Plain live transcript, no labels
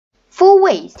4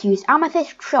 ways to use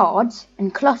amethyst shards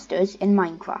and clusters in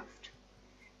Minecraft.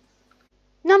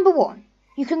 Number 1.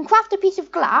 You can craft a piece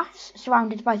of glass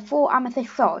surrounded by 4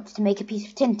 amethyst shards to make a piece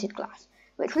of tinted glass,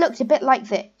 which looks a bit like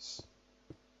this.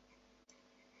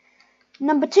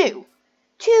 Number 2.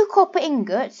 2 copper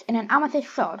ingots in an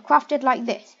amethyst shard crafted like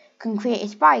this can create a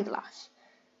spyglass.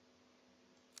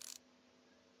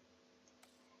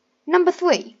 Number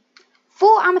 3.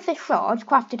 4 amethyst shards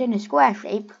crafted in a square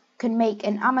shape can make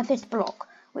an amethyst block,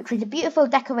 which is a beautiful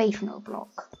decorational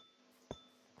block.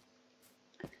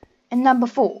 And number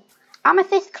 4.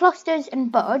 Amethyst clusters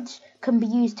and buds can be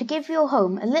used to give your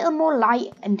home a little more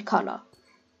light and colour.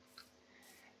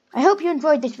 I hope you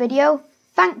enjoyed this video.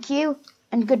 Thank you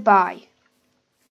and goodbye.